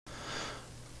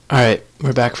Alright,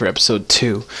 we're back for episode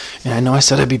 2. And I know I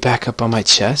said I'd be back up on my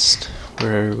chest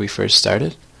where we first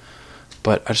started,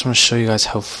 but I just want to show you guys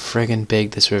how friggin'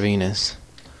 big this ravine is.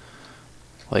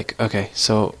 Like, okay,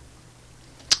 so...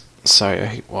 Sorry, I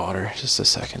hate water. Just a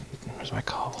second. Where's my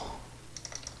cobble?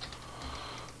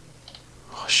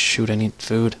 Oh shoot, I need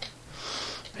food.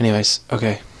 Anyways,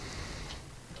 okay.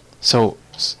 So...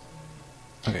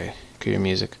 Okay, cue your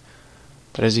music.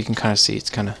 But as you can kind of see, it's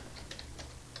kind of...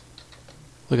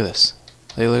 Look at this.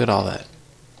 Like, look at all that.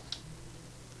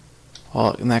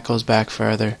 Oh, and that goes back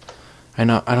further. I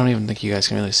know, I don't even think you guys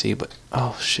can really see, but...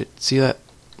 Oh, shit. See that?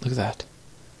 Look at that.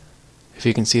 If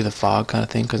you can see the fog kind of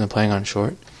thing, because I'm playing on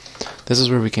short. This is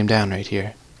where we came down, right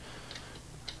here.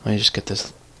 Let me just get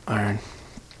this iron.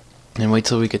 And wait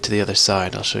till we get to the other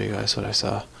side. I'll show you guys what I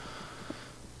saw.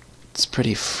 It's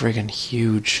pretty friggin'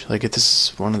 huge. Like, this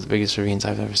is one of the biggest ravines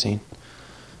I've ever seen.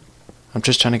 I'm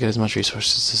just trying to get as much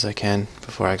resources as I can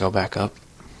before I go back up.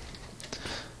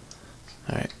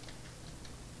 Alright.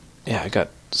 Yeah, I got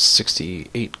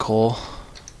 68 coal.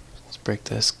 Let's break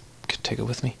this. Could take it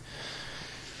with me.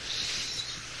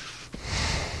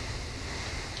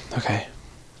 Okay.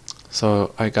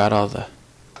 So I got all the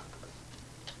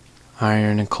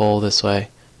iron and coal this way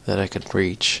that I could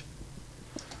reach.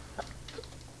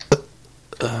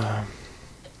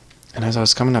 And as I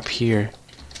was coming up here,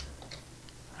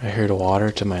 I heard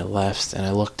water to my left, and I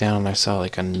looked down and I saw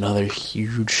like another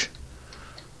huge,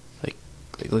 like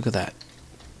look at that.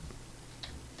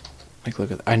 Like,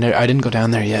 look at that. I didn't go down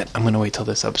there yet. I'm gonna wait till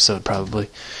this episode, probably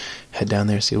head down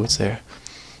there, see what's there.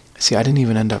 See, I didn't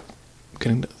even end up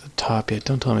getting to the top yet.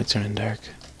 Don't tell me it's turning dark.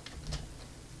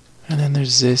 And then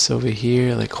there's this over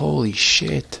here. Like, holy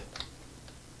shit,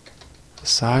 the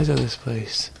size of this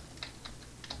place.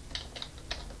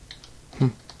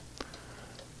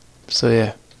 So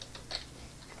yeah.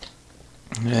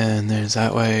 And there's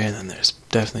that way, and then there's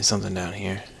definitely something down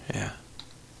here. Yeah.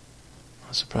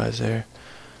 No surprise there.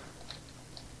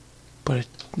 But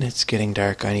it's getting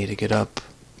dark. I need to get up.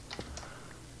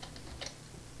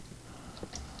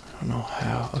 I don't know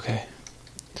how. Okay.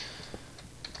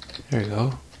 There we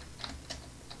go.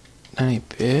 Any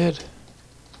bed?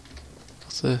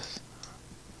 What's this?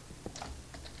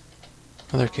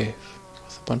 Another cave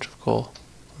with a bunch of coal.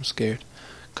 I'm scared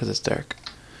because it's dark.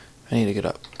 I need to get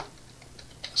up.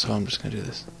 So I'm just gonna do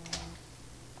this.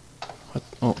 What?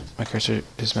 Oh, my cursor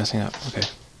is messing up. Okay.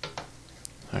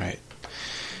 Alright.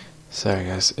 Sorry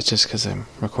guys, it's just because I'm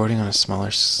recording on a smaller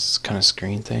kind of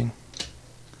screen thing.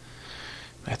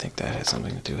 I think that has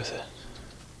something to do with it.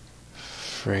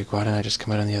 Frig, why didn't I just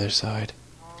come out on the other side?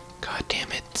 God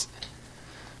damn it.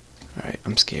 Alright,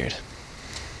 I'm scared.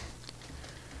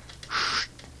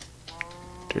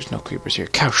 There's no creepers here.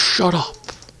 Cow, shut up!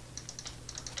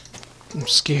 I'm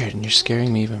scared, and you're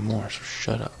scaring me even more, so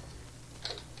shut up.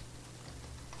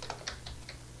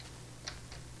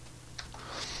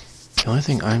 The only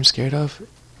thing I'm scared of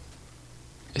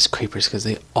is creepers, because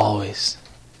they always,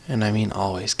 and I mean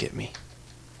always, get me.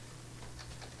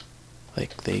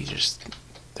 Like,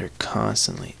 they're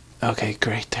constantly... Okay,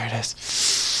 great, there it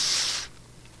is.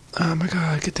 Oh my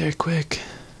god, get there quick.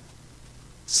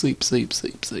 Sleep, sleep,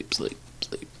 sleep, sleep, sleep,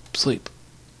 sleep, sleep.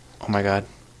 Oh my god.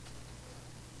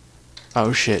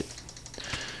 Oh shit.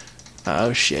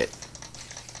 Oh shit.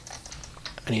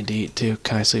 I need to eat too.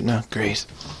 Can I sleep now? Great.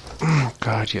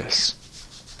 God, yes.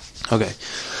 Okay.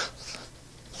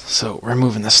 So, we're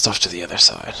moving this stuff to the other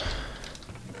side.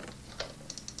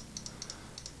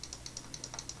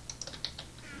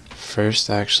 First,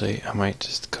 actually, I might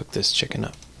just cook this chicken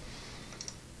up.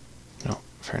 No,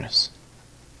 furnace.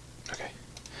 Okay.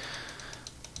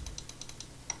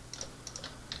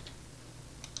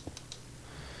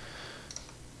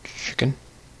 Chicken,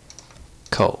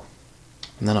 coal,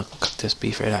 and then I'll cook this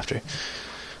beef right after.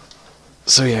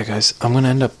 So yeah guys, I'm gonna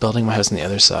end up building my house on the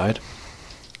other side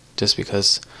just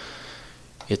because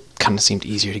it kind of seemed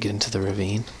easier to get into the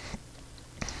ravine.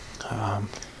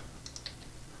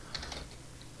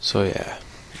 So yeah,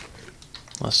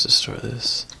 let's destroy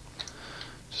this.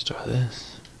 Destroy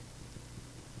this.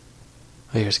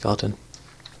 Oh, here's a skeleton.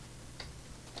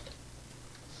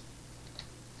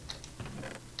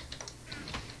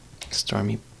 Destroy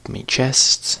me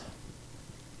chests.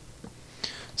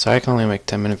 Sorry I can only make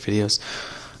 10-minute videos.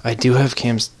 I do have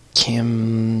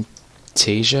Camtasia,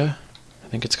 I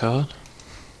think it's called.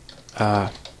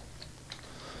 Well,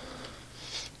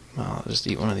 I'll just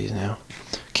eat one of these now.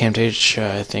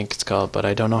 Camtasia, I think it's called, but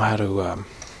I don't know how to,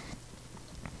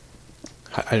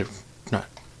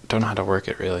 don't know how to work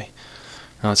it really.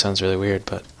 I know it sounds really weird,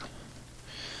 but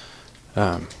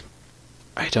I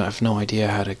have no idea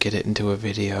how to get it into a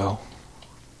video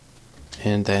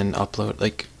and then upload,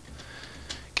 like,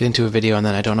 get into a video, and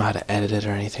then I don't know how to edit it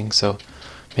or anything. So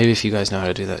maybe if you guys know how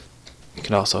to do that, you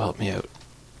can also help me out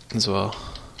as well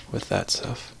with that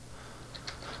stuff.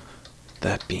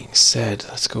 That being said,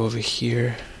 let's go over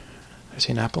here. Did I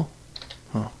see an apple?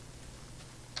 Oh.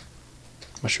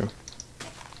 Mushroom.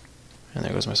 And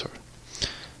there goes my sword.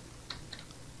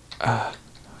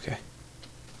 Okay.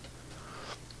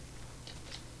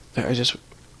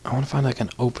 I want to find like an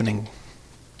opening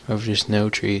of just no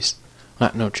trees.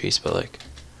 Not no trees, but like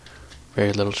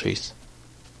very little trees.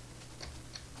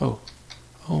 Oh.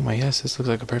 Oh my yes, this looks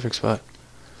like a perfect spot.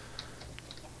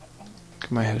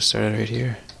 Get my house started right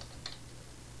here.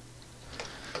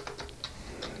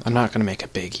 I'm not gonna make a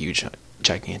big, huge,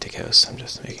 gigantic house. I'm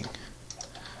just making...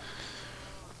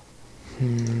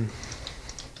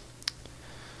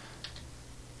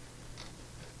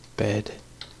 Bed.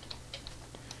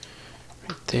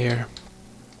 Right there.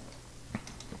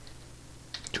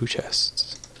 2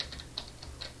 chests.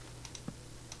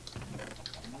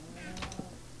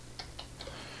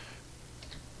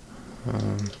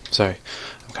 Sorry.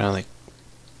 I'm kind of like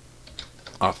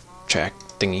off track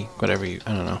thingy, whatever you...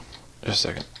 I don't know. Just a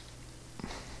second.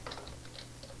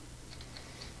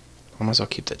 I might as well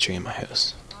keep that tree in my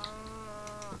house.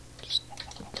 Just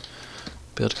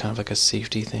build kind of like a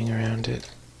safety thing around it.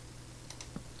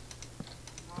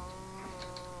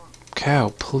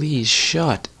 Cow, please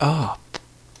shut up.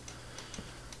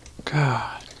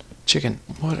 God. Chicken,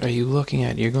 what are you looking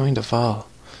at? You're going to fall.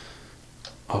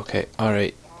 Okay,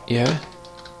 alright. Yeah?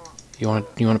 You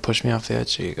wanna push me off the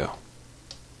edge? There you go.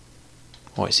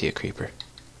 Oh, I see a creeper.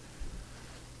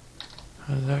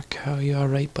 How's that cow? You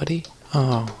alright, buddy?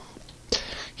 Oh.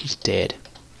 He's dead.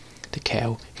 The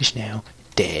cow is now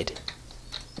dead.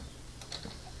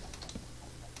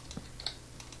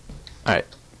 Alright.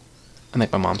 I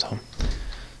think my mom's home.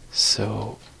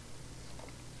 So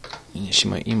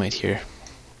you might hear.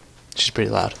 She's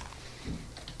pretty loud.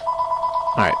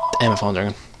 Alright, and my phone's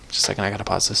ringing. Just a second, I gotta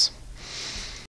pause this.